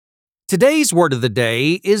Today's word of the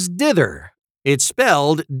day is dither. It's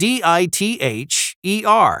spelled D-I-T-H-E-R.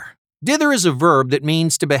 Dither is a verb that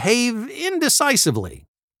means to behave indecisively.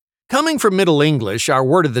 Coming from Middle English, our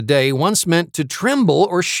word of the day once meant to tremble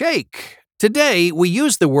or shake. Today, we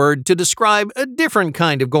use the word to describe a different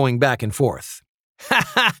kind of going back and forth.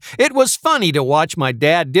 It was funny to watch my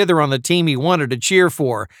dad dither on the team he wanted to cheer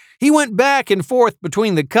for. He went back and forth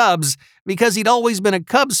between the Cubs because he'd always been a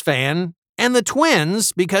Cubs fan, and the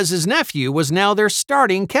Twins because his nephew was now their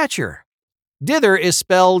starting catcher. Dither is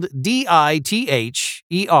spelled D-I-T-H-E-R.